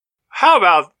How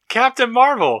about Captain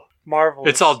Marvel? Marvel.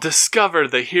 It's all discover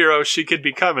the hero she could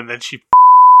become, and then she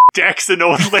decks an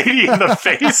old lady in the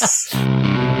face.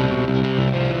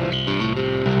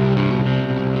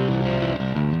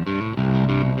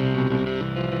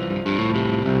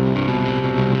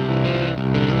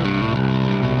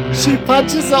 She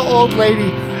punches the old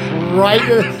lady right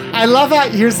in. I love how,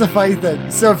 here's the funny thing.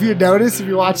 So if you notice, if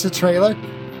you watch the trailer,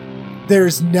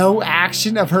 there's no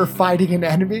action of her fighting an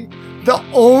enemy. The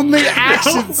only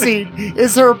action scene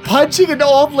is her punching an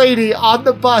old lady on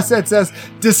the bus that says,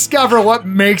 discover what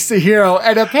makes a hero.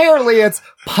 And apparently it's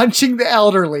punching the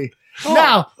elderly.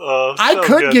 Now, I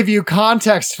could give you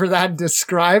context for that and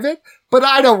describe it, but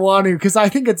I don't want to because I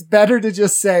think it's better to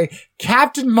just say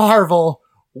Captain Marvel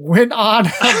went on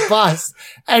a bus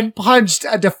and punched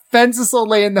a defenseless old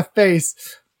lady in the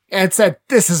face and said,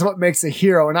 this is what makes a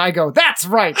hero. And I go, that's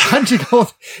right. Punching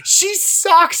old. She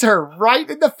socks her right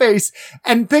in the face.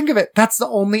 And think of it. That's the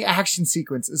only action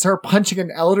sequence is her punching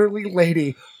an elderly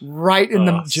lady right in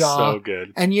the jaw. So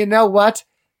good. And you know what?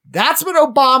 That's what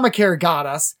Obamacare got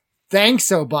us. Thanks,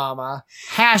 Obama.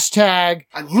 Hashtag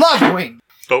I love Wing.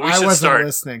 But we should wasn't start.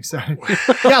 listening. Sorry.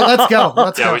 Yeah, let's go.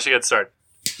 Let's go. We should get started.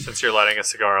 Since you're lighting a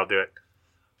cigar, I'll do it.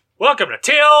 Welcome to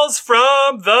Tales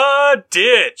from the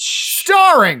Ditch.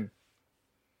 Starring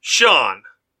Sean.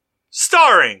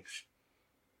 Starring.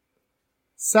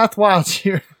 Seth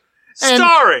Wildshire.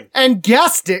 Starring. And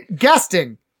guesting. Guest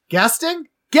starring.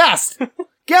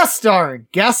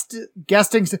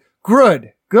 Guesting.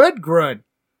 Grud. Guard.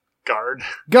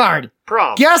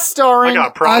 Prom. Guest starring I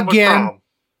got prom again. With prom.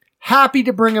 Happy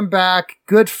to bring him back.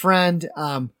 Good friend.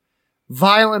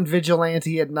 Violent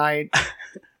vigilante at night.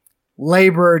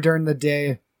 Laborer during the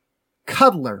day.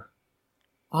 Cuddler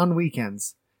on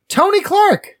weekends. Tony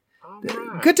Clark.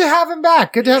 Right. Good to have him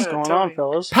back. Good to have What's going on,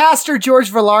 fellas? Pastor George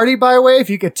Velarde, by the way, if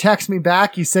you could text me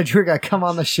back, you said you were going to come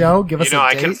on the show. Give us a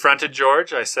I date. confronted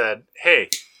George. I said, hey,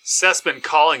 Seth's been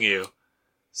calling you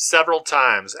several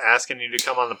times asking you to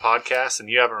come on the podcast, and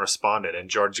you haven't responded. And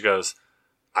George goes,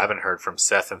 I haven't heard from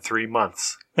Seth in 3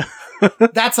 months.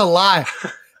 That's a lie.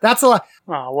 That's a lie.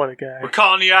 Oh, what a guy. We're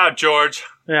calling you out, George.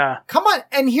 Yeah. Come on.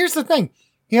 And here's the thing.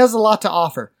 He has a lot to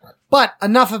offer. But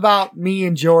enough about me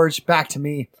and George. Back to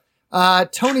me.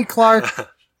 Tony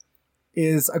Clark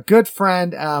is a good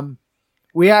friend.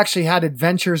 We actually had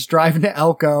adventures driving to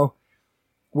Elko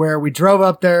where we drove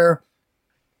up there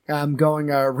going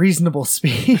a reasonable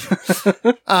speed.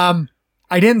 I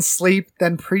didn't sleep,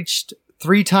 then preached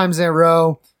 3 times in a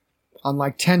row on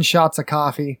like 10 shots of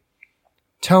coffee.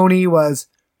 Tony was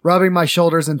rubbing my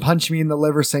shoulders and punching me in the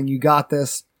liver saying, you got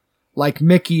this, like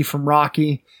Mickey from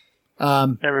Rocky.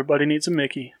 Everybody needs a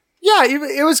Mickey. Yeah,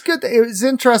 it was good. It was an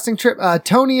interesting trip.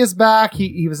 Tony is back.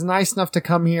 He was nice enough to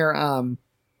come here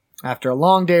after a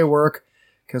long day of work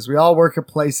because we all work at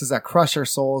places that crush our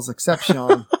souls, except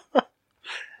Sean.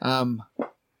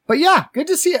 But yeah, good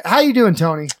to see you. How you doing,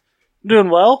 Tony?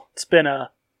 Doing well. It's been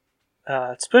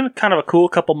kind of a cool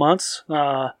couple months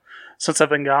since I've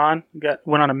been gone.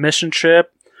 Went on a mission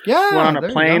trip. Yeah, went on a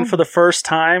plane for the first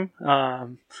time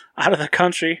out of the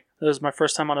country. It was my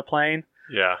first time on a plane.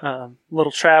 Yeah. A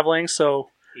little traveling, so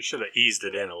You should have eased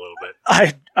it in a little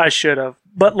bit. I should have,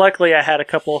 but luckily I had a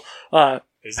couple.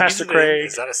 Pastor Craig.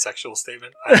 Is that a sexual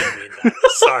statement? I didn't mean that.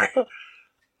 Sorry.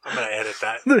 I'm going to edit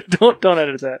that. Don't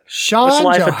edit that. Sean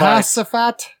life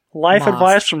Jehoshaphat. Life Moss.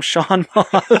 advice from Sean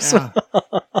Moss. Yeah.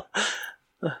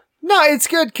 No, it's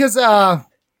good because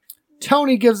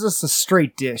Tony gives us a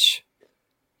straight dish.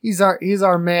 He's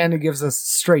our man who gives us a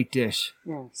straight dish.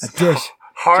 A dish.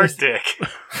 Hard dick.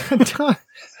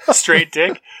 Straight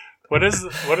dick. What does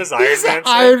Iron Man say?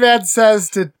 Iron Man says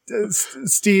to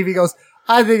Steve, he goes,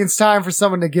 I think it's time for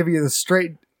someone to give you the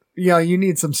straight, you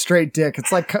need some straight dick.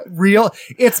 It's like real.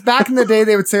 It's back in the day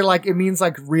they would say like, it means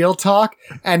like real talk.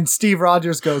 And Steve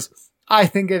Rogers goes, I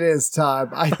think it is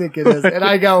time. I think it is. And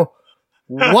I go,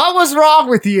 what was wrong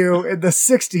with you in the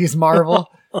 60s, Marvel?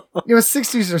 It was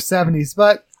 60s or 70s.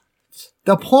 But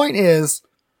the point is,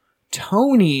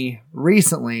 Tony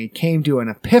recently came to an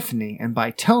epiphany. And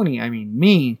by Tony, I mean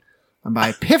me. And by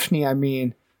epiphany, I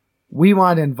mean we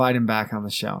want to invite him back on the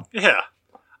show. Yeah.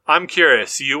 I'm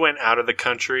curious. You went out of the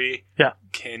country. Yeah.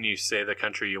 Can you say the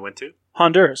country you went to?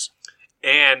 Honduras.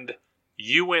 And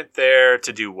you went there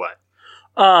to do what?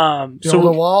 Build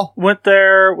a wall? Went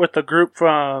there with a group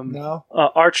from No.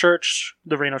 Our church,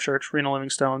 the Reno Church, Reno Living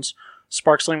Stones,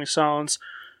 Sparks Living Stones,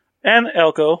 and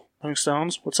Elko Living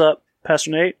Stones. What's up,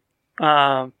 Pastor Nate?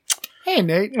 Hey,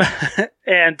 Nate.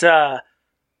 And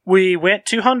we went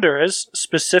to Honduras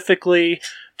specifically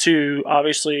to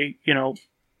obviously,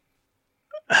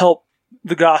 help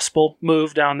the gospel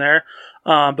move down there,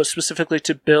 but specifically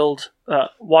to build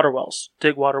water wells,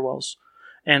 dig water wells.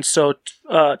 And so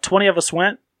 20 of us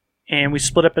went, and we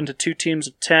split up into 2 teams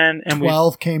of 10. And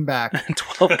 12 came back.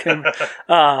 12 came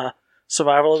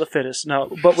survival of the fittest.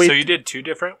 No, but we... So you did 2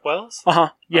 different wells?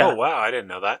 Yeah. Oh, wow. I didn't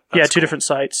know that. Yeah, That's 2 different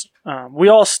sites. We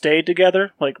all stayed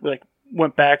together, like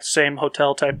went back, same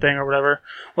hotel type thing or whatever.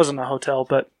 Wasn't a hotel,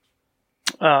 but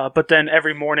then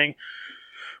every morning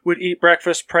we'd eat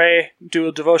breakfast, pray, do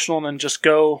a devotional, and then just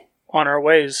go on our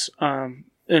ways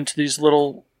into these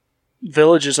little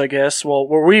villages, I guess. Well,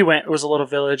 where we went was a little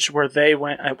village. Where they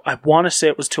went, I want to say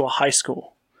it was to a high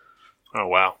school. Oh,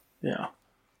 wow. Yeah.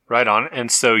 Right on.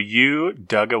 And so you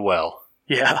dug a well.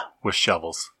 Yeah. With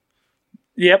shovels.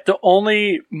 Yep. The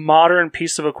only modern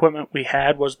piece of equipment we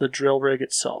had was the drill rig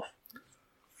itself.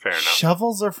 Fair enough.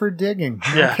 Shovels are for digging.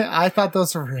 Yeah. I thought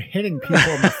those were for hitting people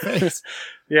in the face.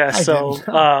 Yeah.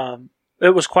 So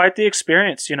it was quite the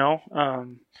experience,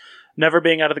 never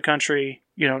being out of the country,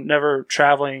 never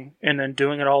traveling and then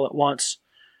doing it all at once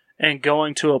and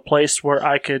going to a place where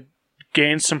I could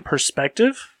gain some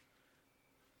perspective.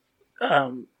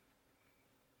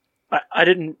 I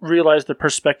didn't realize the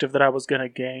perspective that I was going to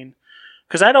gain,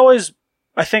 because I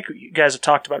think you guys have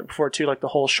talked about it before too, like the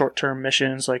whole short-term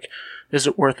missions, like, is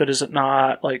it worth it? Is it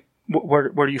not? Like, where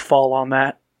do you fall on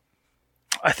that?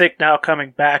 I think now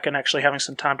coming back and actually having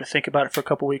some time to think about it for a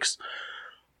couple weeks,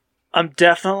 I'm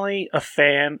definitely a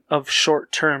fan of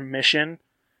short-term mission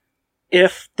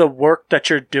if the work that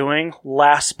you're doing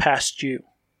lasts past you.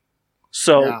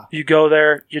 So you go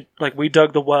there, we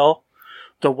dug the well.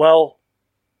 The well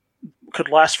could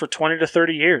last for 20 to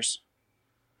 30 years.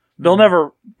 They'll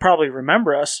never probably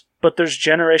remember us, but there's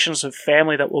generations of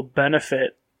family that will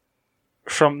benefit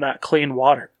from that clean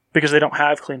water because they don't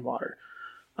have clean water.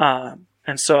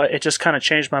 And so it just kind of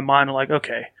changed my mind. I'm like,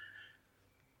 okay,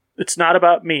 it's not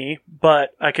about me,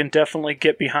 but I can definitely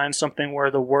get behind something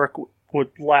where the work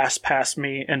would last past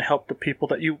me and help the people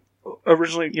that you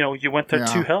originally, you went there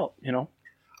to help,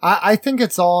 I think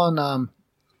it's all on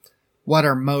what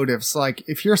are motives. Like,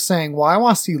 if you're saying, well, I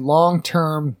want to see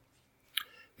long-term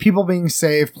people being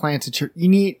saved, planted church, you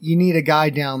need a guy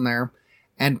down there.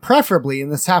 And preferably,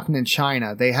 and this happened in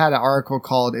China, they had an article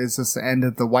called, "Is This the End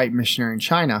of the White Missionary in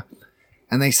China?"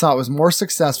 And they saw it was more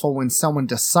successful when someone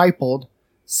discipled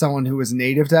someone who was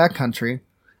native to that country,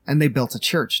 and they built a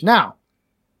church. Now,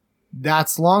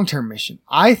 that's long-term mission.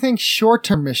 I think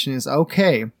short-term mission is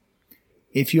okay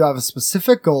if you have a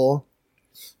specific goal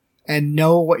and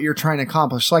know what you're trying to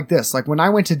accomplish. Like this. Like when I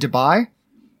went to Dubai,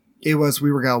 it was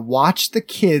we were going to watch the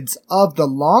kids of the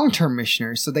long-term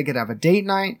missionaries so they could have a date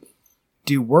night,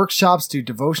 do workshops, do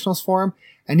devotionals for them,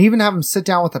 and even have them sit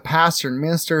down with a pastor and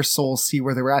minister souls, see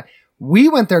where they were at. We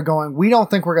went there going, we don't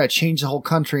think we're going to change the whole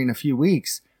country in a few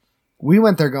weeks. We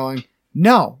went there going,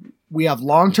 no, we have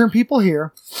long-term people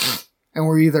here, and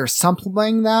we're either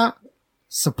supplementing that,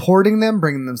 supporting them,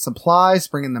 bringing them supplies,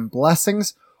 bringing them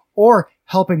blessings, or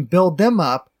helping build them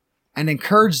up and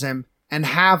encourage them and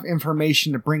have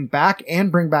information to bring back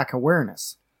and bring back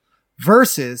awareness.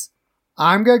 Versus,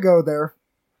 I'm going to go there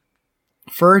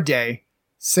for a day,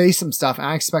 say some stuff, and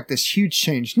I expect this huge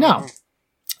change. No.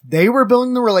 They were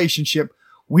building the relationship.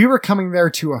 We were coming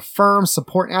there to affirm,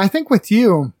 support. And I think with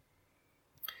you,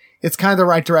 it's kind of the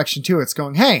right direction too. It's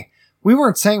going, hey, we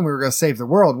weren't saying we were going to save the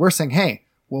world. We're saying, hey,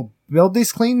 we'll build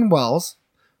these clean wells.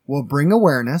 We'll bring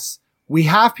awareness. We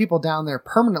have people down there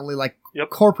permanently, like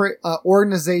corporate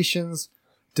organizations,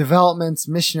 developments,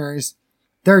 missionaries.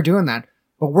 They're doing that.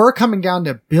 But we're coming down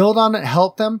to build on it,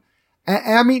 help them.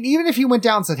 And I mean, even if you went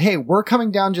down and said, hey, we're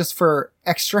coming down just for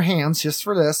extra hands, just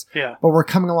for this, but we're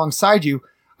coming alongside you.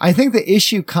 I think the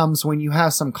issue comes when you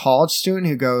have some college student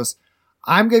who goes,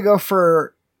 I'm going to go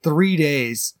for 3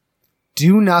 days,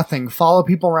 do nothing, follow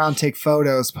people around, take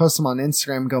photos, post them on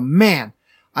Instagram, and go, man,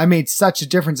 I made such a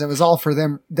difference. It was all for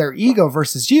them, their ego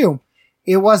versus you.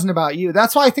 It wasn't about you.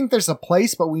 That's why I think there's a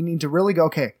place, but we need to really go,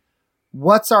 okay,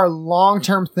 what's our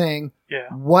long-term thing? Yeah.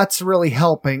 What's really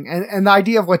helping? And the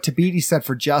idea of what Tabiti said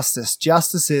for justice.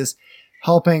 Justice is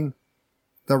helping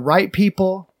the right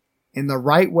people in the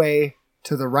right way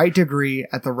to the right degree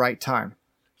at the right time.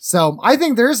 So I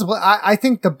think I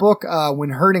think the book,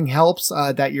 When Hurting Helps,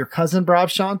 that your cousin brought up,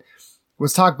 Sean,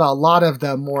 was talking about a lot of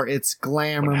the more, it's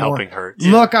glamour. When helping hurts.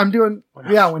 Look, I'm doing,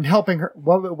 when helping hurt.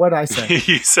 What did I say?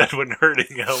 You said when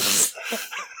hurting helps.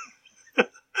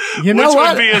 You know Which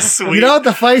what? would be a sweet. You know what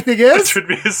the funny thing is? Which would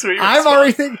be a sweet. I'm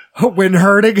already thinking when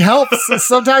hurting helps.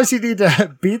 Sometimes you need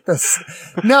to beat this.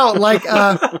 No, like,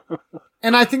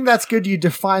 and I think that's good. You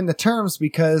define the terms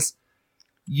because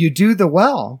you do the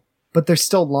well but there's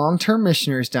still long-term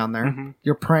missionaries down there. Mhm.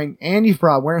 You're praying and you've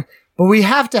brought awareness. But we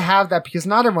have to have that because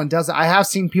not everyone does it. I have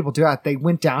seen people do that. They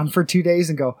went down for 2 days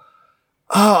and go,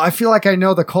 oh, I feel like I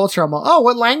know the culture. I'm like, oh,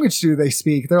 what language do they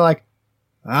speak? They're like,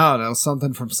 I don't know,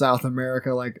 something from South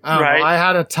America. Like, I don't know, I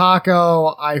had a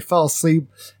taco, I fell asleep,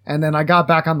 and then I got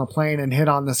back on the plane and hit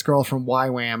on this girl from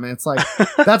YWAM. And it's like,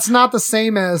 that's not the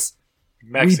same as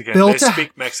Mexican. built They a-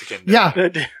 speak Mexican. yeah,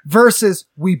 versus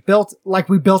we built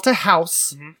a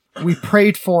house, we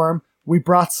prayed for him, we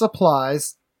brought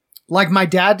supplies. Like my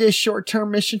dad did a short-term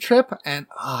mission trip, and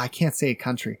I can't say a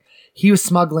country. He was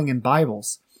smuggling in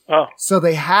Bibles. Oh, So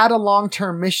they had a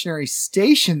long-term missionary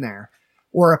station there,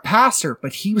 or a pastor,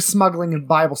 but he was smuggling in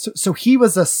Bibles. So he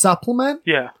was a supplement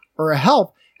yeah. or a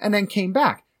help, and then came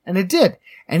back. And it did.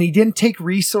 And he didn't take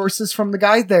resources from the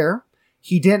guy there.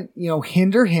 He didn't,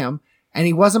 hinder him. And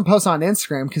he wasn't posted on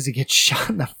Instagram because he gets shot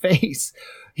in the face.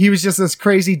 He was just this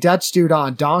crazy Dutch dude on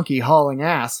a donkey hauling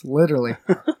ass, literally.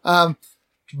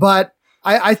 But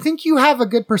I think you have a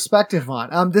good perspective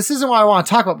on. This isn't what I want to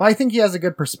talk about, but I think he has a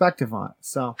good perspective on it.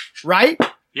 So, right?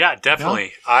 Yeah,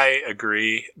 definitely. I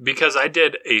agree because I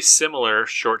did a similar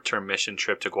short-term mission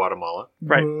trip to Guatemala.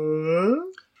 Right.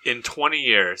 In 20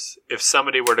 years, if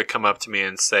somebody were to come up to me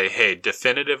and say, hey,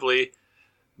 definitively,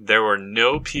 there were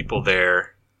no people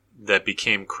there that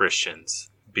became Christians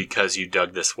because you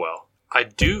dug this well, I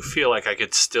do feel like I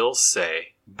could still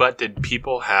say, but did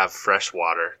people have fresh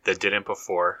water that didn't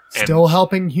before? Still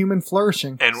helping human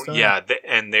flourishing. And So-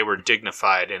 and they were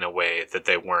dignified in a way that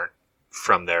they weren't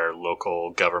from their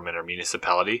local government or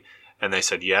municipality. And they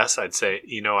said yes, I'd say,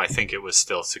 I think it was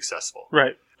still successful.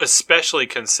 Right. Especially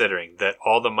considering that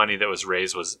all the money that was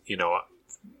raised was,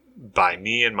 by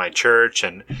me and my church.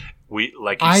 And we,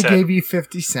 like you I said, gave you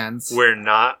 50 cents.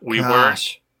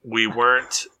 we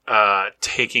weren't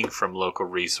taking from local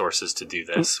resources to do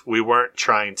this. We weren't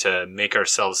trying to make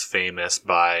ourselves famous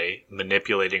by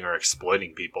manipulating or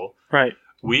exploiting people. Right.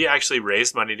 We actually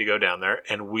raised money to go down there,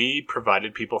 and we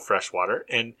provided people fresh water,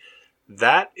 and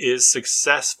that is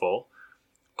successful,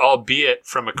 albeit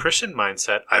from a Christian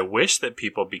mindset. I wish that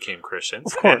people became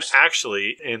Christians. Of course. And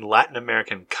actually, in Latin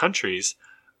American countries,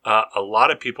 a lot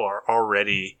of people are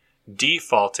already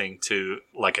defaulting to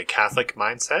like a Catholic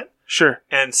mindset. Sure.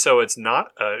 And so it's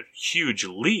not a huge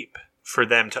leap for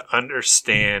them to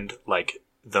understand like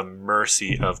the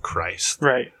mercy of Christ.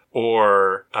 Right.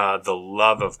 Or the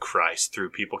love of Christ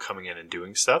through people coming in and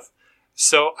doing stuff.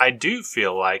 So I do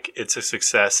feel like it's a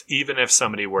success, even if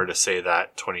somebody were to say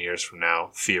that 20 years from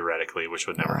now, theoretically, which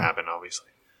would never happen, obviously.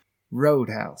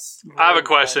 Roadhouse. I have a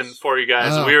question for you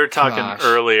guys. Oh, we were talking gosh.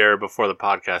 earlier before the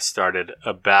podcast started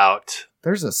about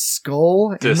There's a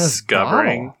skull in this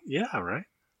discovering. bottle. Yeah, right.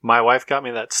 My wife got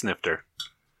me that snifter.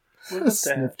 What is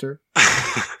that? Snifter.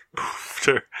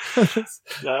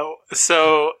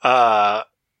 So,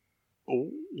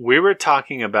 we were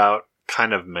talking about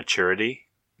kind of maturity,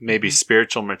 maybe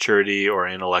spiritual maturity or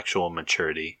intellectual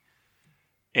maturity.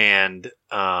 And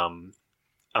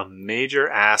a major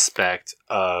aspect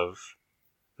of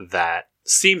that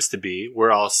seems to be,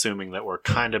 we're all assuming that we're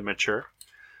kind of mature,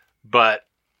 but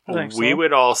I think we so.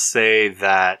 would all say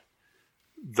that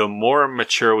the more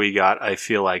mature we got, I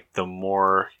feel like the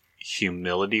more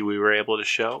humility we were able to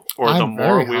show, or the I'm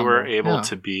more very we were humble, able yeah.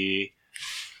 to be,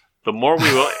 the more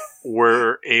we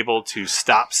were able to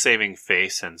stop saving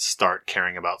face and start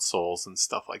caring about souls and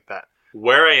stuff like that.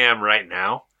 Where I am right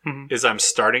now Mhm. is I'm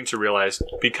starting to realize,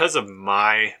 because of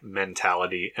my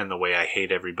mentality and the way I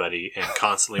hate everybody and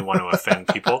constantly want to offend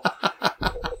people,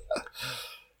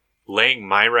 laying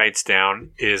my rights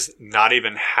down is not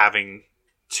even having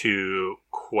to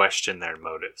question their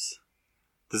motives.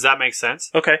 Does that make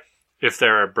sense? Okay. If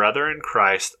they're a brother in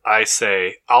Christ, I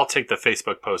say, I'll take the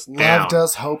Facebook post down. Love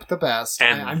does hope the best.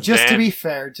 And I'm just to then- be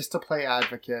fair, just to play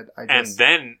advocate. And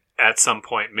then at some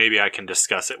point, maybe I can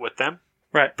discuss it with them.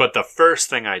 Right. But the first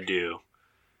thing I do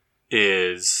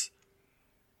is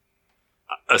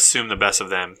assume the best of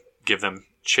them, give them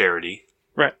charity,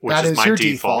 Right. which that is is my your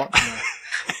default. default.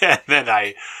 and then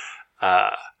I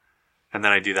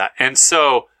do that. And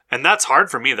that's hard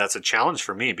for me. That's a challenge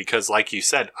for me because, like you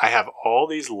said, I have all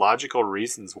these logical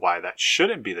reasons why that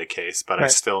shouldn't be the case. But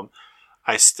Right.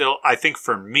 I think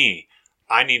for me,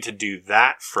 I need to do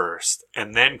that first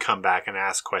and then come back and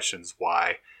ask questions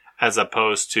why, as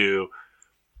opposed to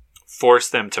force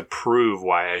them to prove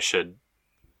why I should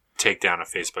take down a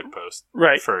Facebook post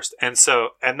Right. first. And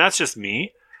that's just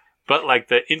me. But like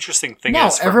the interesting thing No,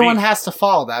 is, for everyone me, has to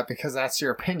follow that because that's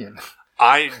your opinion.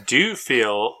 I do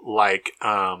feel like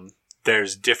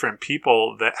there's different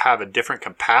people that have a different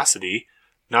capacity,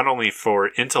 not only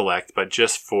for intellect, but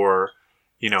just for,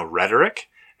 rhetoric.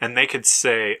 And they could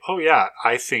say, oh yeah,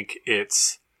 I think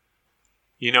it's,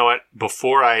 you know what,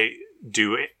 before I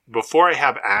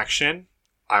have action,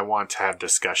 I want to have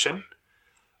discussion.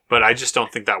 But I just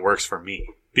don't think that works for me.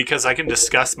 Because I can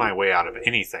discuss my way out of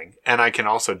anything. And I can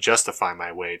also justify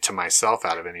my way to myself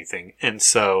out of anything. And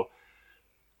so,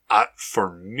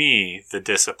 for me, the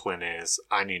discipline is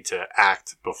I need to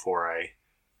act before I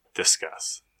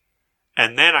discuss.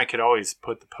 And then I could always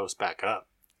put the post back up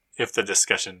if the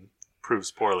discussion proves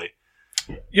poorly.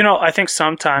 You know, I think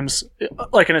sometimes,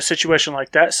 like in a situation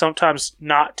like that, sometimes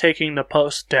not taking the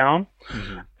post down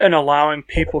and allowing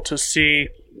people to see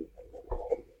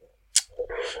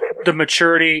the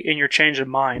maturity in your change of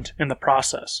mind in the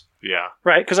process. Yeah.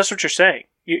 Right? Because that's what you're saying.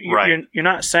 You're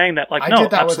not saying that like, I no.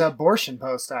 did that absolutely. with an abortion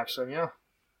post, actually, yeah.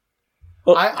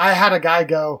 Well, I had a guy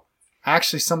go,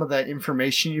 actually, some of the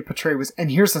information you portray was,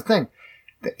 and here's the thing,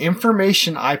 the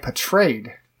information I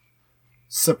portrayed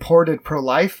supported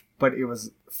pro-life, but it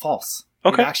was false.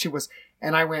 Okay. It actually was,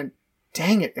 and I went,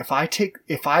 dang it, if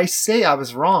I say I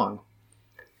was wrong,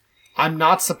 I'm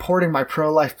not supporting my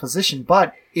pro-life position,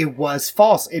 but it was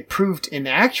false. It proved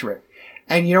inaccurate.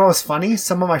 And you know what's funny?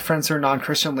 Some of my friends who are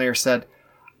non-Christian later said,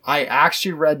 I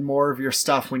actually read more of your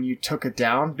stuff when you took it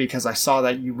down because I saw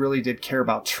that you really did care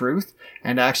about truth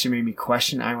and it actually made me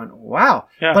question. I went, wow.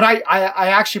 Yeah. But I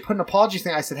actually put an apology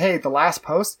thing. I said, hey, the last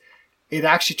post, it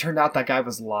actually turned out that guy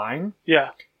was lying.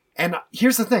 Yeah. And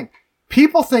here's the thing.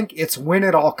 People think it's win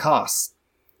at all costs.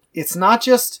 It's not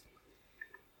just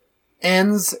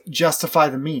ends justify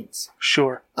the means.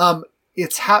 Sure.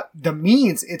 It's how the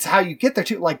means, it's how you get there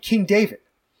too. Like King David.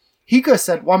 He could have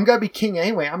said, well, I'm going to be king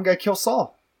anyway. I'm going to kill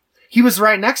Saul. He was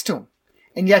right next to him.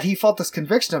 And yet he felt this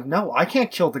conviction of, no, I can't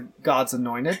kill the God's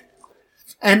anointed.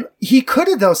 And he could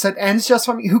have, though, said, ends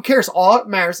justify me. Who cares? All that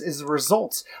matters is the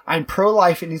results. I'm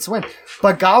pro-life. It needs to win.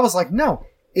 But God was like, no,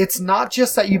 it's not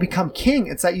just that you become king.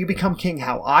 It's that you become king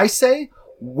how I say,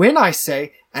 when I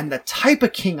say, and the type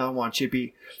of king I want you to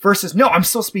be. Versus, no, I'm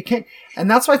supposed to be king. And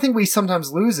that's what I think we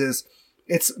sometimes lose is,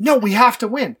 it's, no, we have to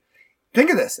win. Think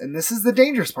of this, and this is the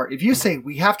dangerous part. If you say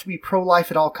we have to be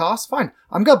pro-life at all costs, fine.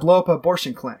 I'm going to blow up an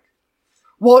abortion clinic.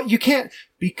 Well, you can't,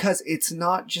 because it's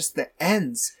not just the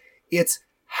ends. It's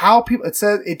how people,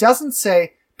 it doesn't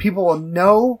say people will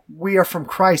know we are from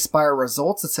Christ by our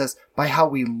results. It says by how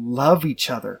we love each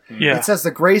other. Yeah. It says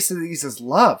the grace of these is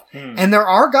love. And there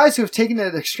are guys who have taken it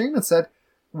to the extreme and said,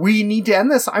 we need to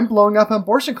end this. I'm blowing up an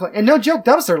abortion clinic. And no joke,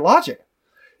 that was their logic.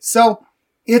 So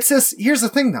it's this, here's the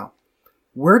thing though.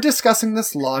 We're discussing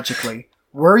this logically.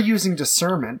 We're using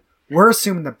discernment. We're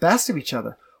assuming the best of each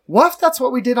other. What if that's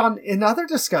what we did in other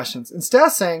discussions? Instead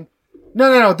of saying,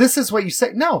 no, this is what you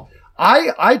say. No,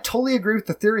 I totally agree with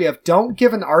the theory of don't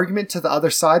give an argument to the other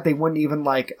side they wouldn't even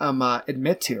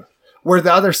admit to. Where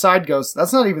the other side goes,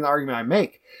 that's not even the argument I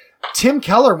make. Tim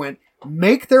Keller went,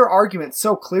 make their argument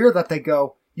so clear that they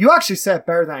go, you actually said it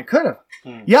better than I could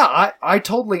have. Yeah, I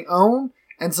totally own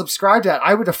and subscribe to that.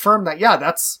 I would affirm that,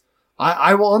 yeah,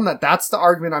 I will own that. That's the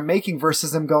argument I'm making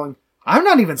versus them going, I'm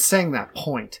not even saying that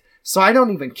point. So I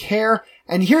don't even care.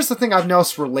 And here's the thing I've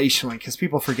noticed relationally, because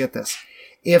people forget this.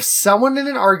 If someone in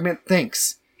an argument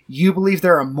thinks you believe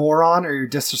they're a moron or you're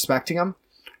disrespecting them,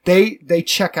 they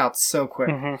check out so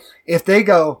quick. If they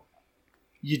go,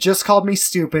 you just called me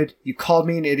stupid, you called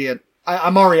me an idiot,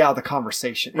 I'm already out of the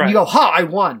conversation. And you go, I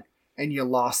won. And you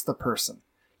lost the person.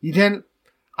 You didn't.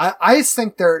 I just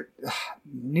think they're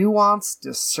nuance,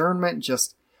 discernment,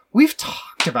 we've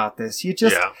talked about this. You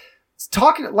just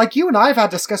talking, like you and I have had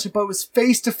discussions, but it was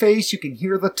face to face. You can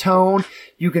hear the tone.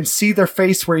 You can see their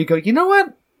face where you go, you know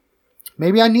what?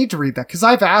 Maybe I need to read that. Cause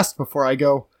I've asked before, I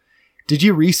go, did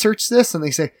you research this? And they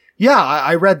say, yeah,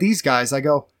 I read these guys. I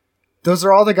go, those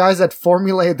are all the guys that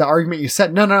formulated the argument you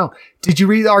said. No. Did you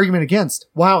read the argument against?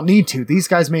 Well, I don't need to. These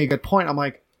guys made a good point. I'm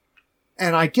like,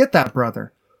 and I get that,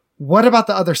 brother. What about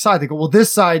the other side? They go, well,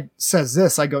 this side says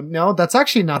this. I go, no, that's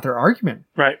actually not their argument.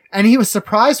 Right. And he was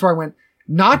surprised where I went,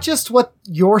 not just what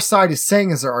your side is saying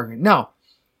is their argument. No,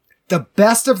 the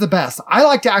best of the best. I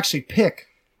like to actually pick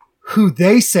who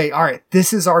they say, all right,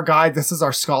 this is our guy. This is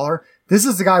our scholar. This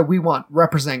is the guy we want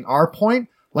representing our point.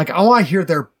 Like, I want to hear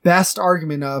their best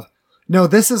argument of, no,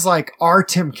 this is like our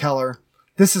Tim Keller.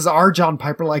 This is our John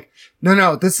Piper. Like,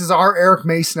 no, this is our Eric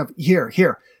Mason of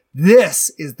here.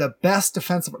 This is the best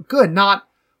defensive. Good. Not,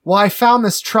 well, I found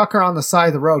this trucker on the side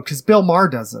of the road because Bill Maher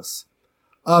does this.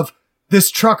 Of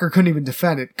this trucker couldn't even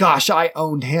defend it. Gosh, I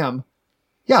owned him.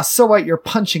 Yeah, so what? You're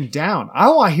punching down. I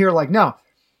want to hear like, no,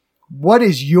 what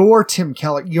is your Tim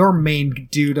Keller, your main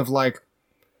dude of like,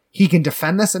 he can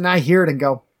defend this? And I hear it and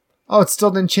go, oh, it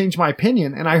still didn't change my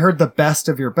opinion. And I heard the best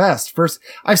of your best. First,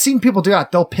 I've seen people do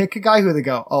that. They'll pick a guy who they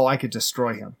go, oh, I could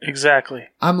destroy him. Exactly.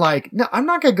 I'm like, no, I'm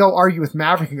not going to go argue with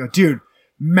Maverick and go, dude,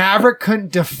 Maverick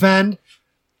couldn't defend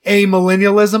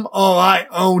amillennialism. Oh, I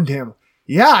owned him.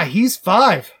 Yeah, he's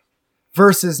 5.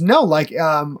 Versus no, like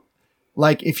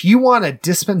if you want a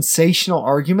dispensational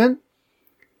argument,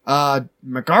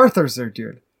 MacArthur's their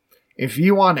dude. If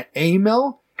you want an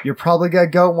A-mill, you're probably going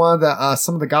to go one of the,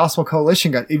 some of the Gospel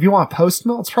Coalition guys. If you want a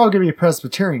post-mill, it's probably going to be a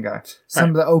Presbyterian guy. Some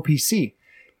of the OPC.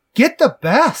 Get the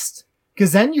best.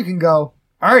 Cause then you can go,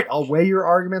 all right, I'll weigh your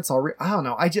arguments. I don't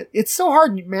know. It's so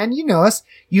hard, man. You know us.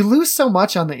 You lose so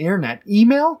much on the internet.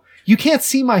 Email, you can't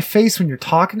see my face when you're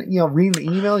talking, reading the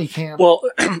email. You can't. Well,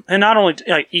 and not only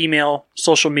like email,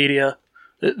 social media,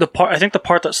 I think the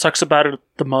part that sucks about it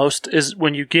the most is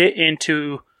when you get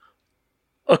into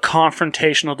a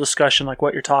confrontational discussion like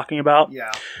what you're talking about.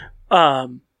 Yeah.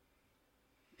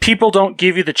 People don't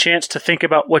give you the chance to think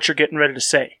about what you're getting ready to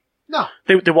say. No.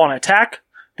 They want to attack.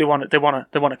 They want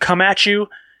to come at you.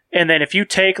 And then if you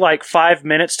take like 5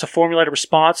 minutes to formulate a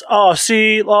response, now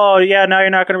you're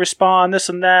not going to respond, this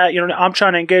and that. I'm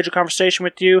trying to engage a conversation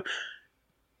with you.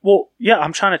 Well, yeah,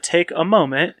 I'm trying to take a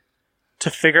moment to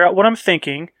figure out what I'm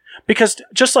thinking. Because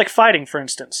just like fighting, for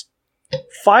instance,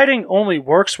 fighting only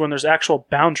works when there's actual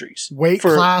boundaries. Weight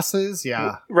classes,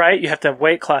 yeah. Right? You have to have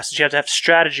weight classes. You have to have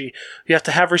strategy. You have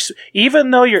to have...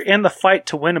 even though you're in the fight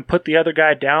to win and put the other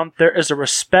guy down, there is a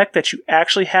respect that you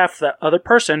actually have for that other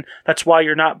person. That's why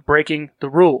you're not breaking the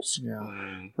rules.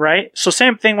 Yeah. Right? So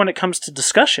same thing when it comes to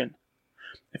discussion.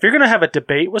 If you're going to have a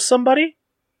debate with somebody,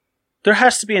 there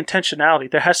has to be intentionality.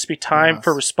 There has to be time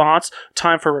for response,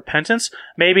 time for repentance.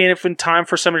 Maybe even time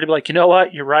for somebody to be like, you know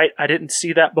what? You're right. I didn't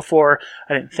see that before.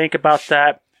 I didn't think about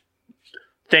that.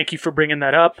 Thank you for bringing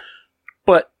that up.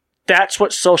 But that's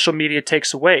what social media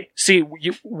takes away. See,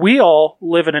 we all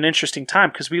live in an interesting time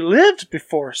because we lived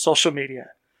before social media.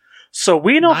 So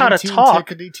we know how to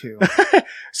talk.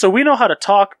 So we know how to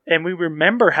talk, and we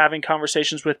remember having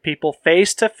conversations with people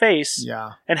face to face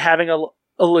and having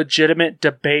a legitimate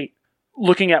debate.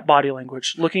 Looking at body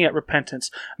language, looking at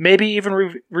repentance, maybe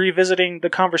even revisiting the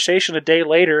conversation a day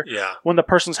later when the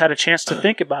person's had a chance to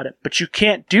think about it. But you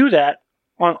can't do that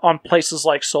on places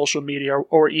like social media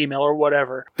or email or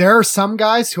whatever. There are some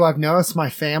guys who I've noticed, my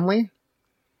family,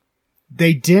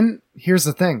 here's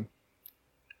the thing.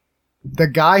 The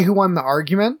guy who won the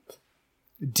argument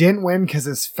didn't win because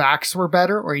his facts were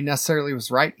better or he necessarily was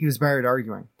right. He was better at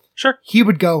arguing. Sure. He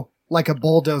would go like a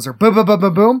bulldozer, boom, boom, boom,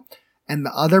 boom, boom. And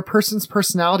the other person's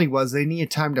personality was they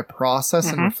needed time to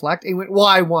process and reflect. And he went, well,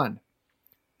 I won.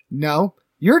 No,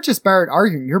 you're just better at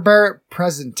arguing. You're better at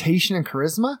presentation and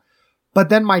charisma. But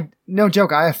then no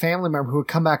joke, I have a family member who would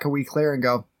come back a week later and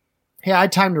go, hey, I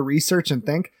had time to research and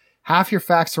think. Half your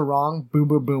facts were wrong. Boom,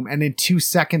 boom, boom. And in 2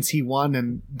 seconds he won.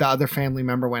 And the other family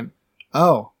member went,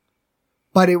 oh.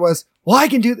 But it was, well, I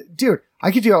can do that. Dude,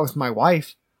 I could do that with my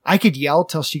wife. I could yell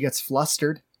till she gets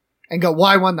flustered and go, well,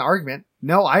 I won the argument.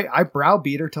 No, I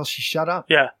browbeat her till she shut up.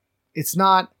 Yeah. It's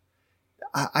not,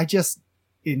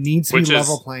 it needs to be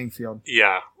level playing field.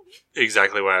 Yeah,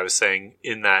 exactly what I was saying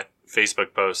in that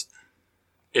Facebook post.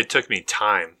 It took me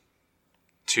time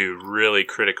to really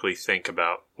critically think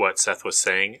about what Seth was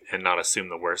saying and not assume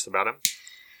the worst about him,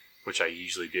 which I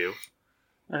usually do.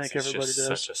 I think everybody does.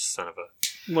 Such a son of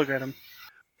a... Look at him.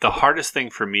 The hardest thing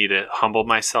for me to humble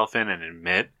myself in and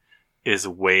admit is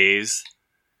ways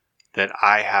that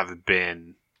I have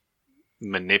been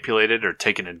manipulated or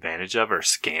taken advantage of or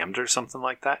scammed or something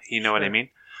like that. You know what I mean?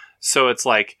 So it's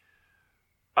like,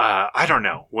 I don't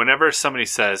know. Whenever somebody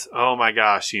says, oh my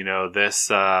gosh,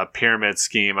 this pyramid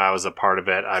scheme, I was a part of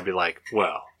it, I'd be like,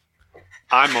 well,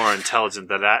 I'm more intelligent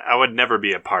than that. I would never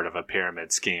be a part of a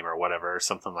pyramid scheme or whatever, or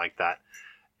something like that.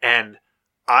 And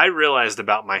I realized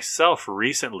about myself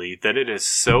recently that it is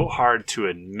so hard to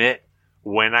admit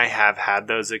when I have had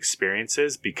those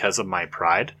experiences because of my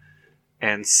pride.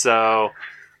 And so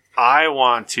I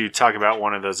want to talk about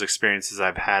one of those experiences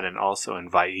I've had and also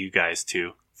invite you guys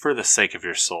to, for the sake of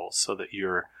your souls, so that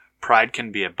your pride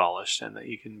can be abolished and that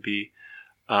you can be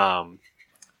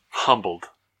humbled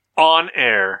on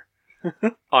air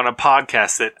on a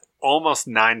podcast that almost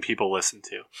 9 people listen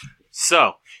to.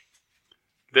 So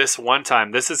this one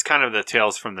time, this is kind of the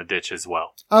Tales from the Ditch as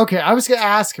well. Okay, I was going to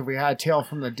ask if we had a Tale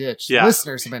from the Ditch. Yeah.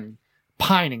 Listeners have been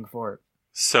pining for it.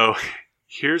 So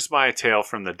here's my tale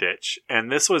from the ditch.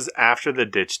 And this was after the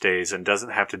ditch days and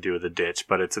doesn't have to do with the ditch,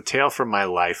 but it's a tale from my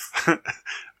life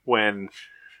when,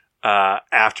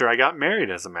 after I got married,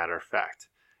 as a matter of fact.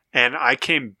 And I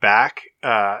came back,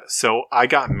 so I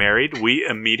got married. We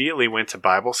immediately went to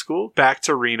Bible school, back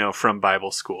to Reno from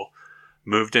Bible school.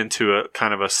 moved into a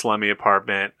kind of a slummy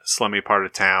apartment, slummy part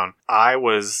of town. I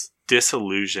was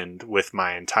disillusioned with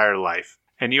my entire life.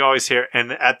 And you always hear,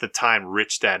 and at the time,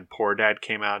 Rich Dad, Poor Dad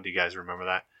came out. Do you guys remember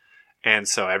that? And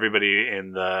so everybody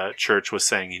in the church was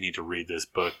saying, you need to read this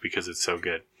book because it's so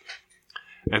good.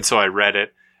 And so I read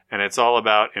it, and it's all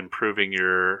about improving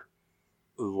your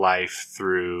life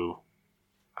through,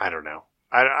 I don't know.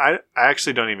 I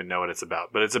actually don't even know what it's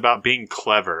about, but it's about being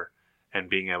clever and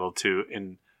being able to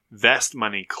invest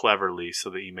money cleverly so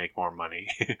that you make more money.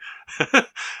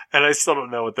 And I still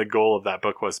don't know what the goal of that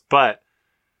book was, but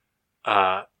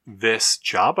this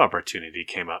job opportunity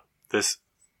came up. This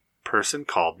person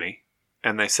called me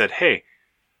and they said, hey,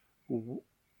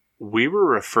 we were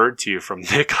referred to you from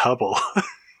Nick Hubble,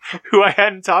 who I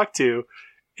hadn't talked to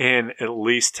in at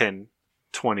least 10,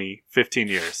 20, 15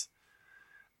 years.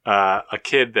 A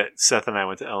kid that Seth and I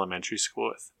went to elementary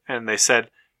school with. And they said,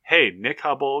 hey, Nick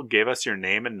Hubble gave us your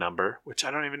name and number, which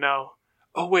I don't even know.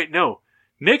 Oh, wait, no.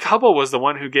 Nick Hubble was the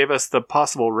one who gave us the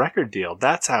possible record deal.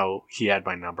 That's how he had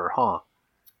my number, huh?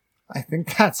 I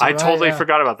think that's I right, totally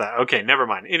forgot about that. Okay, never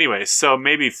mind. Anyway, so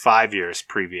maybe 5 years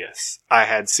previous, I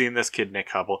had seen this kid, Nick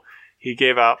Hubble. He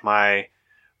gave out my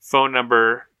phone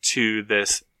number to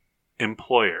this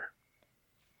employer.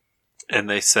 And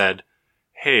they said,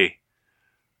 hey,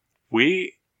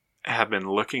 we have been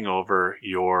looking over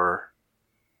your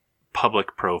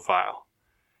public profile,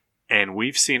 and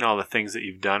we've seen all the things that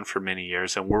you've done for many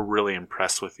years, and we're really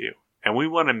impressed with you. And we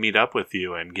want to meet up with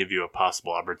you and give you a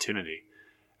possible opportunity.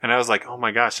 And I was like, oh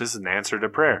my gosh, this is an answer to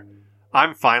prayer.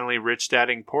 I'm finally rich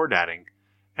dadding, poor dadding,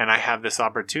 and I have this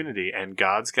opportunity, and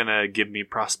God's going to give me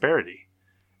prosperity.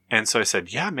 And so I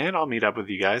said, yeah, man, I'll meet up with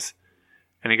you guys.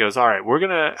 And he goes, all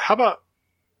right, how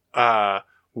about,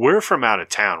 we're from out of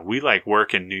town. We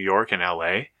work in New York and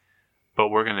LA, but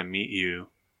we're going to meet you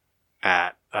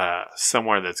at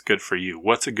somewhere that's good for you.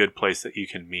 What's a good place that you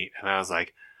can meet? And I was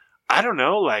like, I don't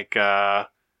know,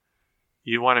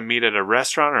 you want to meet at a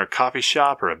restaurant or a coffee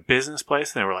shop or a business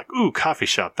place? And they were like, ooh, coffee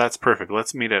shop. That's perfect.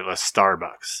 Let's meet at a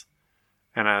Starbucks.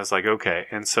 And I was like, okay.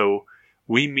 And so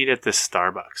we meet at this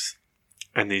Starbucks,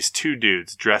 and these two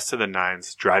dudes dressed to the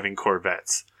nines driving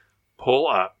Corvettes pull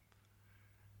up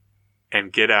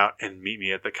and get out and meet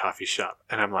me at the coffee shop.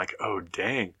 And I'm like, oh,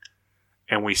 dang.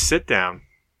 And we sit down,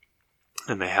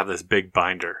 and they have this big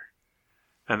binder.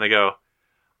 And they go,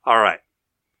 all right,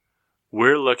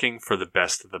 we're looking for the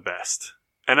best of the best.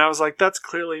 And I was like, that's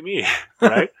clearly me,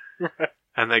 right? Right.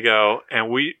 And they go,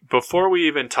 and before we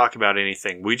even talk about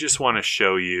anything, we just want to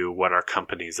show you what our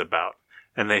company's about.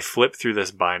 And they flip through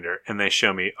this binder, and they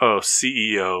show me,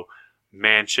 CEO,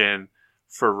 mansion,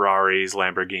 Ferraris,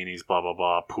 Lamborghinis, blah, blah,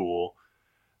 blah, pool,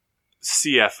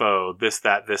 CFO, this,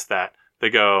 that. They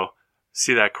go,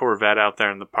 see that Corvette out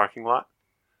there in the parking lot?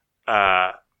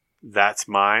 That's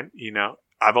mine.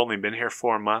 I've only been here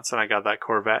 4 months and I got that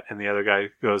Corvette. And the other guy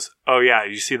goes, oh yeah,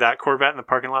 you see that Corvette in the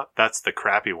parking lot? That's the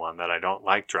crappy one that I don't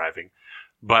like driving.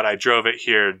 But I drove it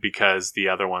here because the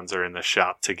other ones are in the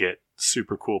shop to get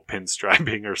super cool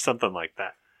pinstriping or something like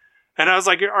that. And I was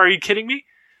like, are you kidding me?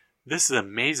 This is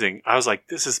amazing. I was like,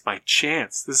 this is my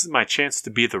chance. This is my chance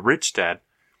to be the rich dad.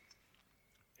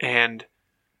 And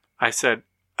I said,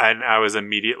 and I was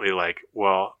immediately like,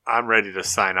 well, I'm ready to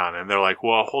sign on. And they're like,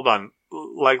 well, hold on.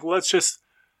 Let's just,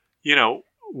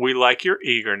 we like your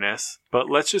eagerness, but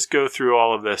let's just go through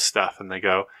all of this stuff. And they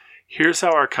go, here's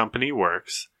how our company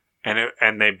works.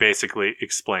 And they basically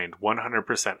explained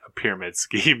 100% a pyramid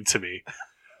scheme to me.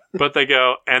 But they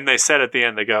go, and they said at the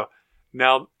end, they go,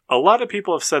 now, a lot of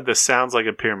people have said this sounds like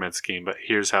a pyramid scheme, but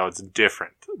here's how it's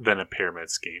different than a pyramid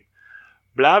scheme.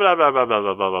 Blah, blah, blah, blah, blah,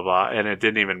 blah, blah, blah, blah. And it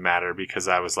didn't even matter because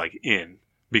I was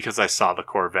because I saw the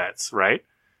Corvettes, right?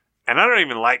 And I don't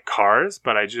even like cars,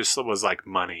 but I just was like,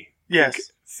 money.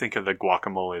 Yes. Think of the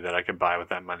guacamole that I could buy with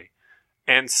that money.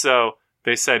 And so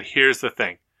they said, here's the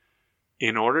thing.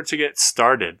 In order to get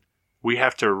started, we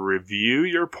have to review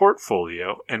your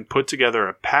portfolio and put together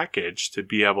a package to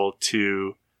be able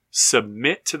to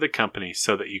submit to the company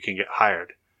so that you can get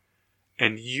hired.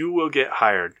 And you will get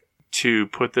hired to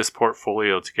put this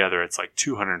portfolio together. It's like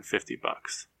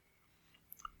 $250.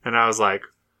 And I was like,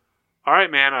 all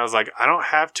right, man. I was like, I don't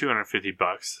have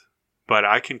 $250, but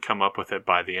I can come up with it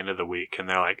by the end of the week. And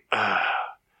they're like,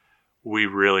 we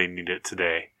really need it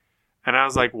today. And I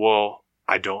was like, well,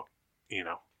 I don't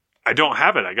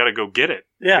have it. I got to go get it.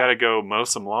 Yeah. I got to go mow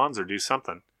some lawns or do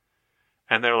something.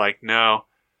 And they're like, no.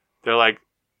 They're like,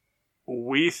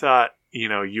 we thought,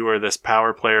 you were this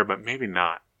power player, but maybe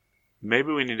not.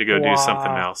 Maybe we need to go do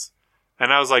something else.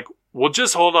 And I was like, well,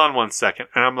 just hold on 1 second.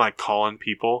 And I'm like calling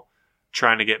people,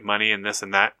 trying to get money and this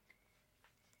and that.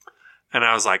 And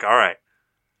I was like, all right,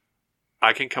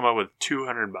 I can come up with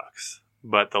 $200,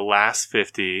 but the last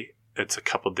 50, it's a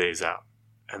couple days out.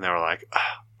 And they were like,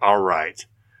 all right.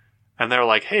 And they were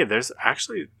like, hey, there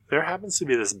happens to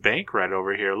be this bank right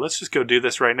over here. Let's just go do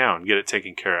this right now and get it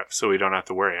taken care of so we don't have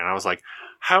to worry. And I was like,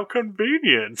 how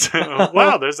convenient.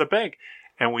 Wow, there's a bank.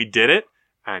 And we did it.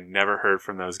 I never heard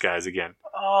from those guys again.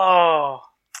 Oh.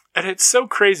 And it's so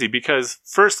crazy because,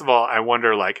 first of all, I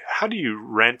wonder, like, how do you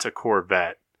rent a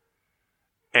Corvette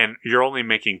and you're only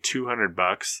making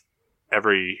 $200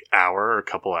 every hour or a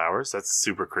couple hours? That's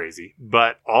super crazy.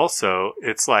 But also,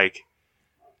 it's like,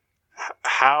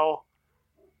 how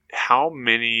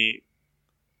many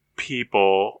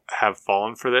people have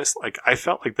fallen for this? Like, I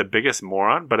felt like the biggest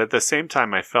moron, but at the same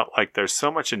time, I felt like there's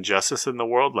so much injustice in the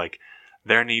world. Like,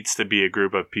 there needs to be a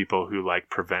group of people who, like,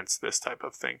 prevents this type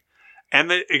of thing. And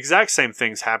the exact same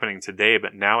thing's happening today,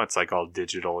 but now it's like all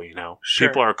digital, you know. Sure.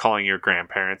 People are calling your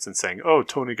grandparents and saying, oh,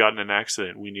 Tony got in an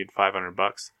accident. We need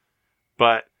 $500.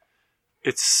 But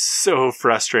it's so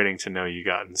frustrating to know you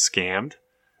gotten scammed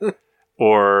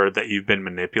or that you've been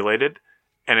manipulated.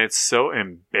 And it's so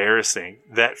embarrassing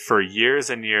that for years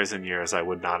and years and years, I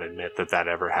would not admit that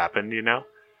ever happened, you know.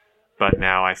 But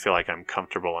now I feel like I'm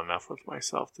comfortable enough with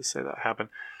myself to say that happened.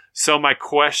 So my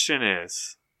question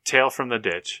is, Tale from the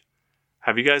Ditch,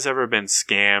 have you guys ever been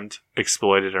scammed,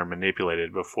 exploited, or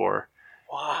manipulated before?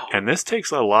 Wow. And this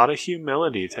takes a lot of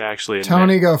humility to actually admit.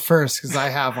 Tony, go first, because I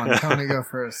have one. Tony, go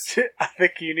first. I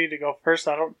think you need to go first.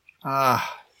 I don't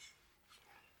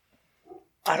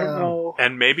know.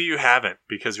 And maybe you haven't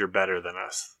because you're better than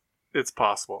us. It's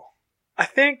possible. I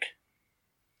think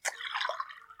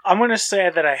I'm going to say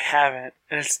that I haven't,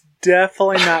 and it's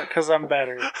definitely not because I'm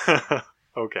better.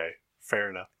 Okay,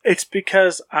 fair enough. It's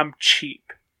because I'm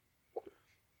cheap.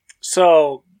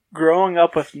 So, growing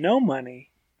up with no money,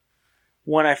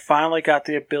 when I finally got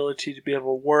the ability to be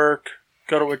able to work,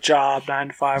 go to a job, 9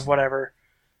 to 5, whatever,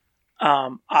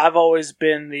 I've always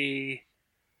been the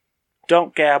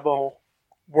don't gamble,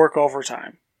 work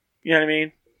overtime. You know what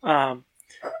I mean?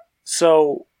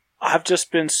 So, I've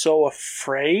just been so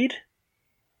afraid.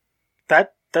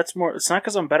 That's more, it's not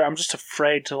because I'm better, I'm just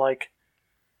afraid to, like,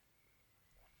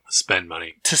 spend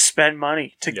money,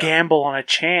 to gamble on a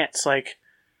chance. Like,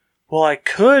 well, I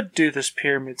could do this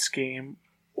pyramid scheme,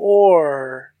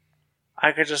 or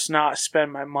I could just not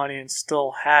spend my money and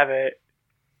still have it.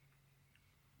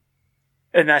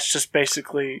 And that's just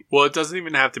basically... Well, it doesn't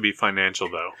even have to be financial,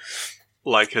 though.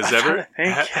 Like,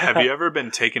 have you ever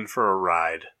been taken for a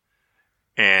ride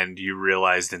and you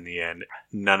realized in the end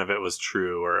none of it was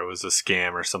true or it was a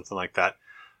scam or something like that?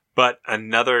 But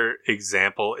another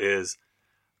example is,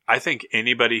 I think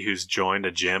anybody who's joined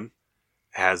a gym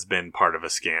has been part of a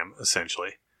scam,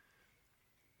 essentially.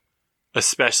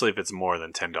 Especially if it's more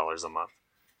than $10 a month.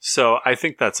 So I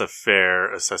think that's a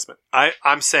fair assessment.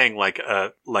 I'm saying like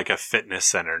a fitness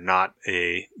center, not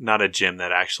a gym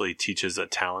that actually teaches a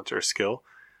talent or skill,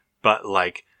 but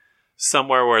like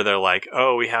somewhere where they're like,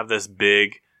 oh, we have this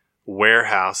big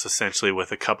warehouse essentially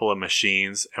with a couple of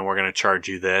machines and we're going to charge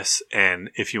you this, and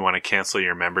if you want to cancel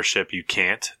your membership you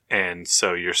can't, and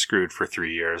so you're screwed for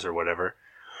 3 years or whatever.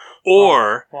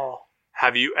 Or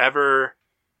have you ever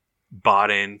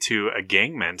bought into a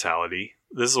gang mentality?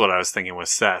 This is what I was thinking with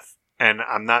Seth. And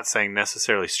I'm not saying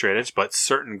necessarily straight edge, but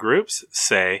certain groups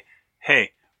say,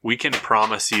 hey, we can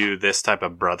promise you this type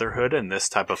of brotherhood and this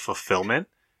type of fulfillment,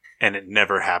 and it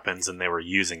never happens, and they were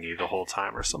using you the whole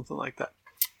time or something like that.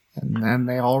 And then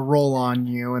they all roll on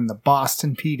you, and the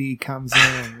Boston PD comes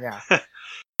in. Yeah.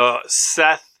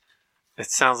 Seth, it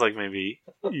sounds like maybe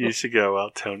you should go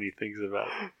while Tony thinks about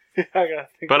it.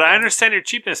 But I understand your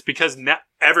cheapness because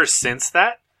ever since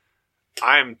that,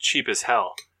 I'm cheap as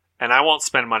hell. And I won't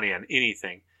spend money on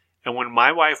anything. And when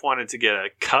my wife wanted to get a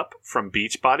cup from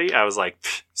Beachbody, I was like,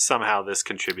 somehow this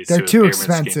contributes to a too pyramid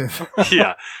expensive. scheme.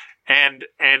 Yeah. And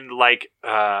like,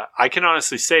 I can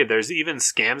honestly say there's even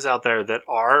scams out there that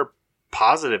are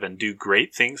positive and do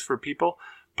great things for people,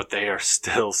 but they are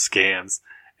still scams.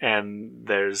 And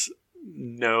there's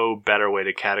no better way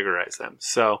to categorize them.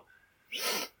 So,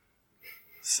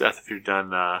 Seth, if you're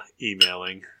done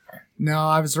emailing. No,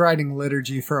 I was writing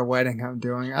liturgy for a wedding I'm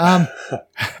doing.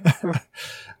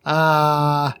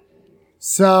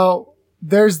 So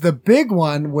there's the big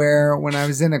one where when I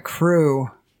was in a crew,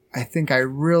 I think I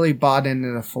really bought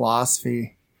into the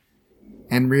philosophy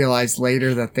and realized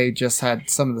later that they just had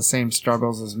some of the same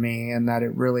struggles as me, and that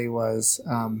it really was,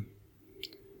 I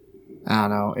don't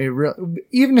know,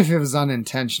 even if it was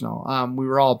unintentional, we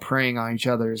were all preying on each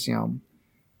other's,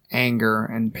 anger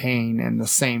and pain and the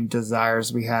same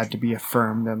desires we had to be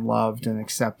affirmed and loved and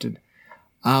accepted.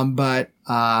 But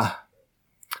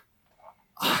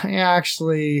I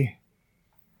actually,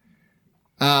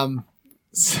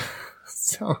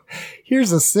 so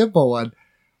here's a simple one.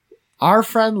 Our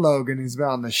friend Logan, who's been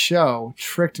on the show,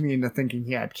 tricked me into thinking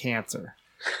he had cancer.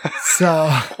 So,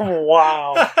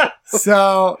 Wow.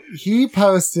 so he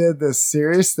posted this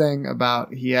serious thing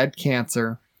about he had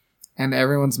cancer and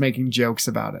everyone's making jokes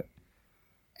about it.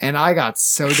 And I got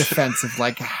so defensive,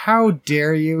 like, how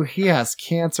dare you? He has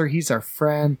cancer. He's our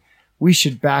friend. We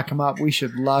should back him up. We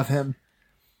should love him.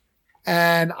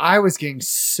 And I was getting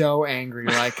so angry.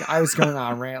 Like, I was going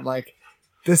on a rant, like,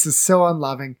 this is so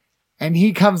unloving. And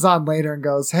he comes on later and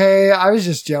goes, hey, I was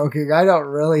just joking. I don't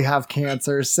really have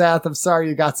cancer. Seth, I'm sorry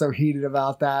you got so heated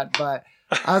about that. But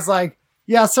I was like,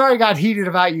 yeah, sorry I got heated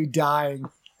about you dying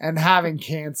and having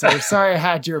cancer. Sorry I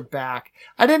had your back.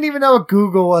 I didn't even know what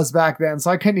Google was back then, so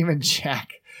I couldn't even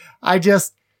check.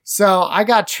 So I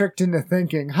got tricked into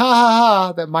thinking, ha ha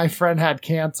ha, that my friend had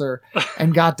cancer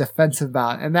and got defensive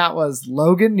about it. And that was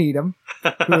Logan Needham,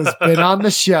 who has been on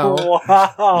the show.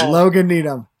 Wow. Logan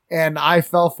Needham. And I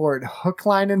fell for it hook,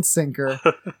 line, and sinker.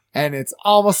 And it's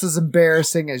almost as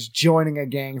embarrassing as joining a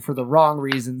gang for the wrong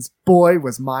reasons. Boy,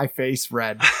 was my face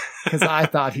red. Because I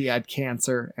thought he had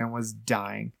cancer and was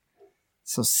dying.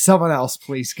 So someone else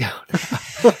please go.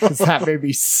 Because that made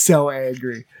me so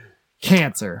angry.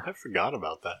 Cancer. I forgot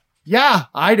about that. Yeah,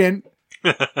 I didn't.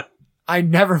 I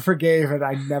never forgave and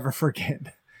I never forget.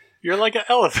 You're like an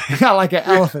elephant. Not like an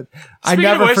elephant. I Speaking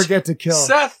of never which, forget to kill.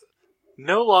 Seth,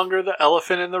 no longer the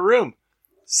elephant in the room.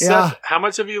 Seth, Yeah. how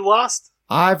much have you lost?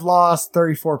 I've lost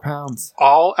 34 pounds.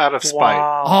 All out of spite.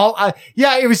 Wow.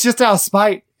 Yeah, it was just out of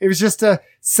spite. It was just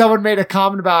someone made a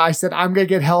comment about it. I said, I'm going to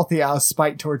get healthy out of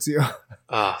spite towards you.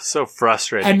 Oh, so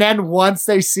frustrating. And then once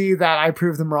they see that I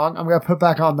proved them wrong, I'm going to put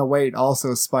back on the weight,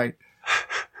 also spite.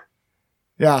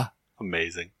 Yeah.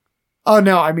 Amazing. Oh,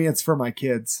 no, I mean, it's for my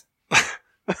kids.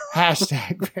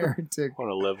 Hashtag parenting. I want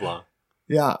to live long.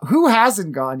 Yeah. Who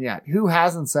hasn't gone yet? Who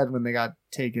hasn't said when they got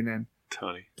taken in?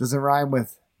 Tony. Does it rhyme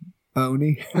with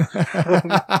Boney?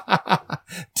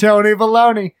 Tony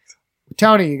Baloney.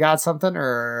 Tony, you got something, or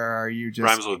are you just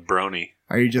Rhymes with brony.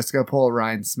 Are you just gonna pull a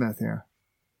Ryan Smith here?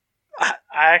 I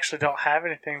actually don't have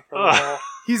anything for the whole.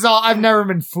 He's all. I've never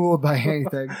been fooled by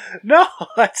anything. No,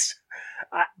 that's.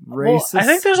 Racist. Well, I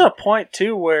think there's a point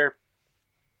too where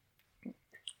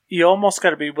you almost got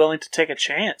to be willing to take a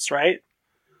chance, right?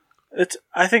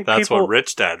 I think That's people. what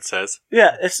Rich Dad says.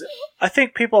 Yeah, I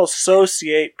think people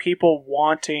associate people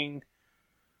wanting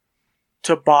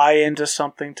to buy into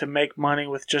something to make money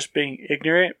with just being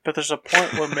ignorant, but there's a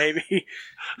point where maybe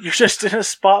you're just in a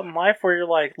spot in life where you're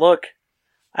like, look,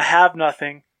 I have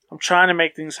nothing. I'm trying to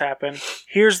make things happen.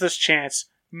 Here's this chance.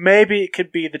 Maybe it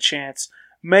could be the chance.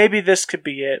 Maybe this could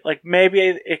be it. Like, maybe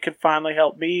it could finally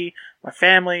help me, my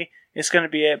family. It's going to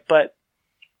be it. But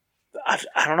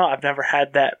I don't know. I've never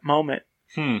had that moment.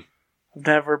 I've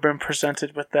never been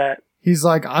presented with that. He's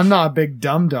like, I'm not a big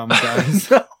dum-dum, guys.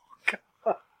 No,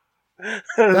 God.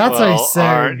 That's what he's saying.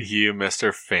 Aren't you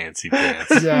Mr. Fancy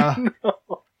Pants? Yeah.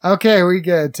 Okay, we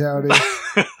get it, Tony.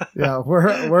 Yeah,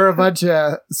 we're a bunch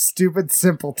of stupid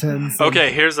simpletons.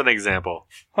 Okay, here's an example.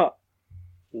 Huh.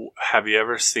 Have you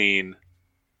ever seen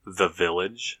The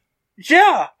Village?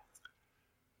 Yeah.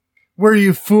 Were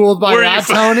you fooled by Were that,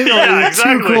 you Tony? Yeah, Or were you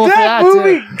exactly. too cool for That that,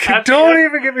 movie, too? don't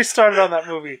even get me started on that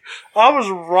movie. I was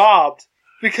robbed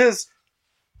because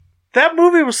that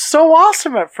movie was so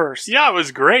awesome at first. Yeah, it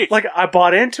was great. Like, I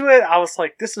bought into it. I was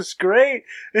like, this is great.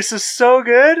 This is so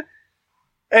good.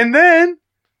 And then,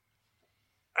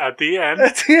 at the end,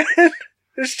 at the end,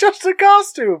 it's just a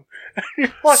costume. And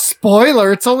you're like,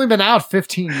 Spoiler, it's only been out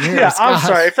 15 years. yeah, I'm Gosh.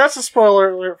 sorry. If that's a spoiler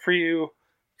alert for you,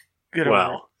 get over it.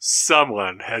 well,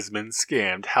 someone has been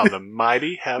scammed. How the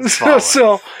mighty have fallen.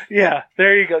 So, yeah,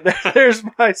 there you go. There's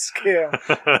my scam.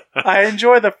 I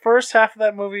enjoy the first half of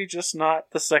that movie, just not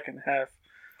the second half.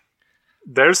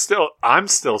 I'm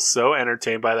still so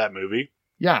entertained by that movie.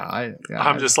 Yeah,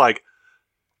 I'm just like,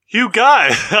 you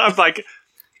guys. I'm like,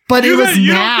 But it you was guys, you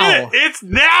don't now. get it. It's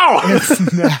now.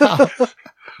 It's now.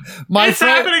 It's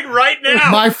happening right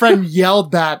now. My friend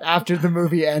yelled that after the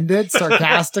movie ended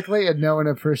sarcastically, and no one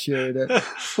appreciated it.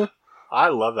 I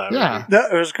love that Yeah. movie.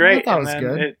 No, it was great. I thought it and was then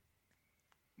good. It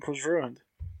was ruined.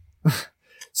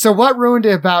 So what ruined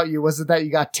it about you? Was it that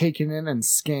you got taken in and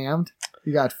scammed?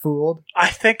 You got fooled? I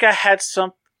think I had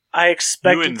I You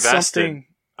expected invested something.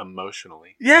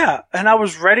 emotionally. Yeah, and I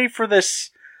was ready for this.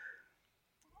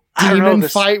 I don't know, Demon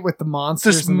this fight with the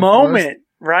monsters. this in the moment, forest?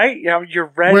 right? You know,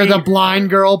 you're ready. Where the blind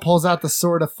girl pulls out the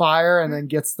sword of fire and then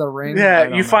gets the ring. I Yeah,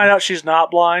 don't you know. find out she's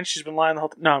not blind. She's been lying the whole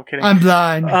time. No, I'm kidding. I'm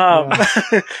blind.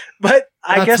 Yeah. But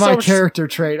I That's guess my I was character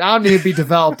trait. I don't need to be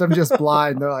developed. I'm just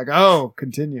blind. They're like, oh,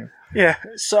 continue. Yeah.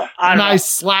 So I And don't I know.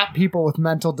 slap people with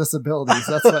mental disabilities.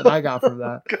 That's what I got from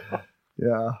that.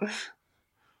 Yeah.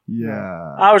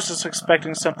 Yeah. I was just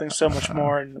expecting something so much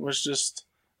more, and it was just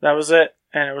that was it,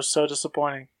 and it was so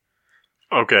disappointing.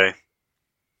 Okay.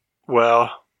 Well,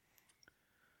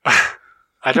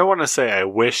 I don't want to say I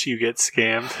wish you get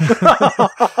scammed.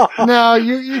 No,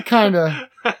 you kind of.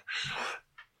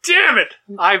 Damn it!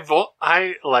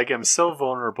 I am so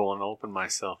vulnerable and open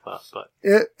myself up, but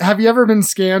Have you ever been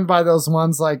scammed by those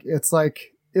ones? Like it's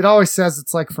like it always says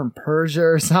it's like from Persia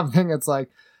or something. It's like,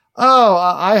 oh,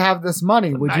 I have this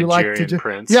money. Would you like to? Nigerian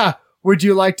prince. Yeah. Would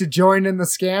you like to join in the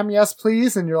scam? Yes,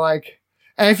 please. And you're like,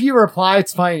 and if you reply,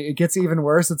 it's funny. It gets even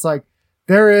worse. It's like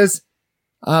there is,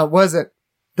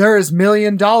 there is $1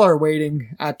 million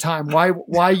waiting at time.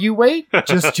 Why you wait?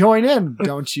 Just join in,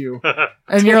 don't you?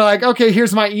 And you're like, okay,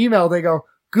 here's my email. They go,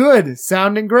 good,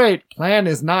 sounding great. Plan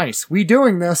is nice. We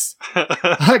doing this.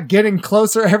 Getting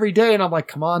closer every day. And I'm like,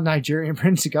 come on, Nigerian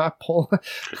prince, you got pull.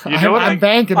 You know what I'm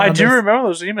banking on I do this. remember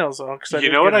those emails though. Cause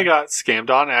You know what I got scammed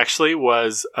on actually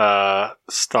was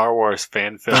Star Wars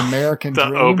fan film, American the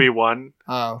Dream. Obi-Wan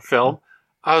Oh. film.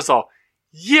 I was all,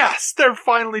 yes, they're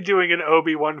finally doing an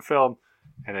Obi-Wan film,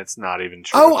 and it's not even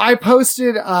true. Oh, I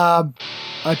posted a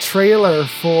trailer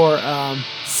for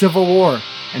Civil War,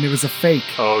 and it was a fake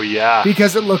Oh, yeah.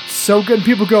 because it looked so good. And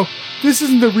people go, "This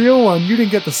isn't the real one. You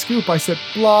didn't get the scoop." I said,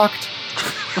 "Blocked."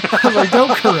 I was like,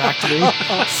 "Don't correct me,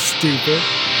 stupid."